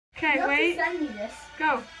Okay, wait. Send me this.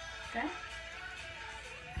 Go. Okay.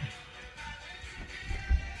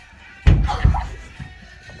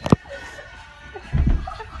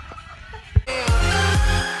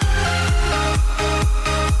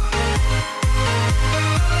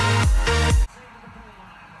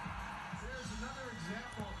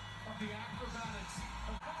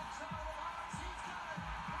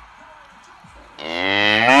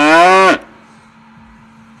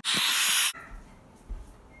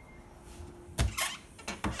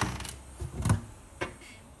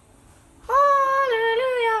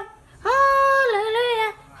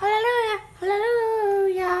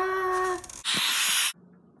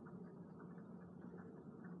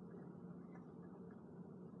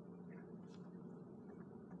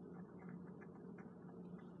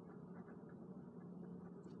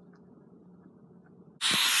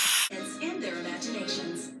 In their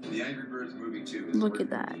imaginations. The Angry Birds movie 2 is Look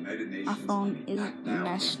at that. My phone is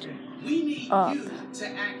messed We need up. you to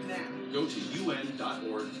act now. Go to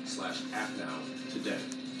un.org/actnow today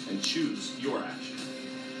and choose your action.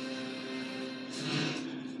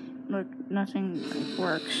 Look, nothing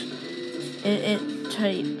works. It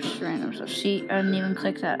types random stuff. See, I didn't even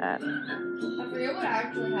click that app. I forget what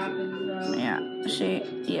actually happened though. Yeah, see,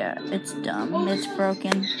 yeah, it's dumb. It's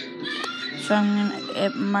broken. So I'm gonna,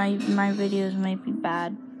 my videos might be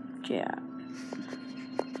bad. Yeah.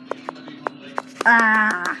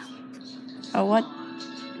 Ah! Oh, what?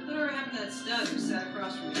 Whatever happened to that stud who sat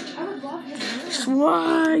across from you? I would love his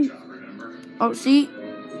Why? Oh, see?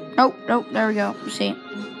 Nope, there we go. See?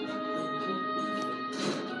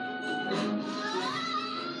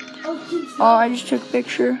 Oh, I just took a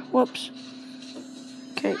picture. Whoops.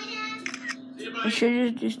 Okay. I should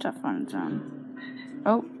just do stuff on its own.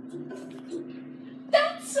 Oh.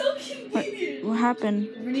 That's so convenient. What happened?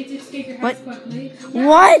 We need to escape your What? house quickly.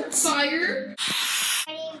 What? Fire.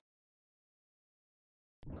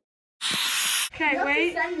 Okay,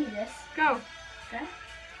 wait. Send me this. Go. Okay.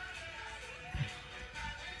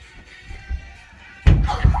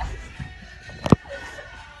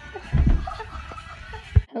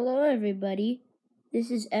 Hello, everybody. This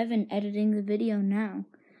is Evan editing the video now.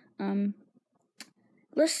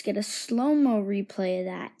 Let's get a slow-mo replay of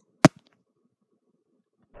that.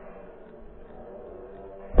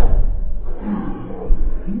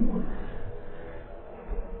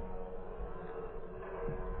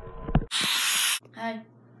 Hi.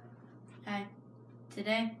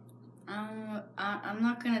 Today, I'm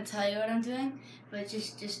not gonna tell you what I'm doing, but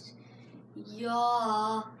just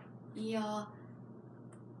yeah.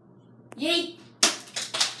 Yeet!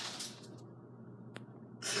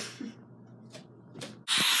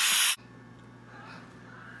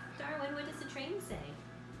 Darwin, what does the train say?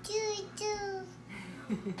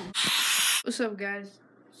 What's up, guys?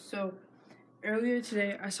 So, earlier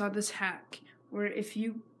today, I saw this hack where if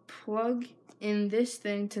you plug in this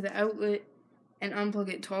thing to the outlet and unplug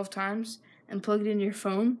it 12 times and plug it in your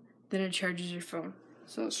phone, then it charges your phone.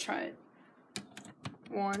 So let's try it.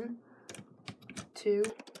 1, 2,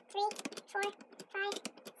 3, 4, 5,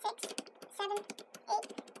 6, 7,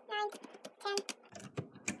 8, 9,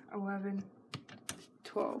 10. 11,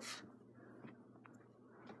 12.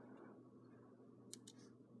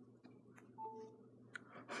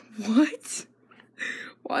 What?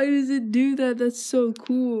 Why does it do that? That's so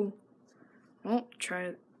cool. Well, try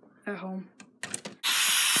it at home.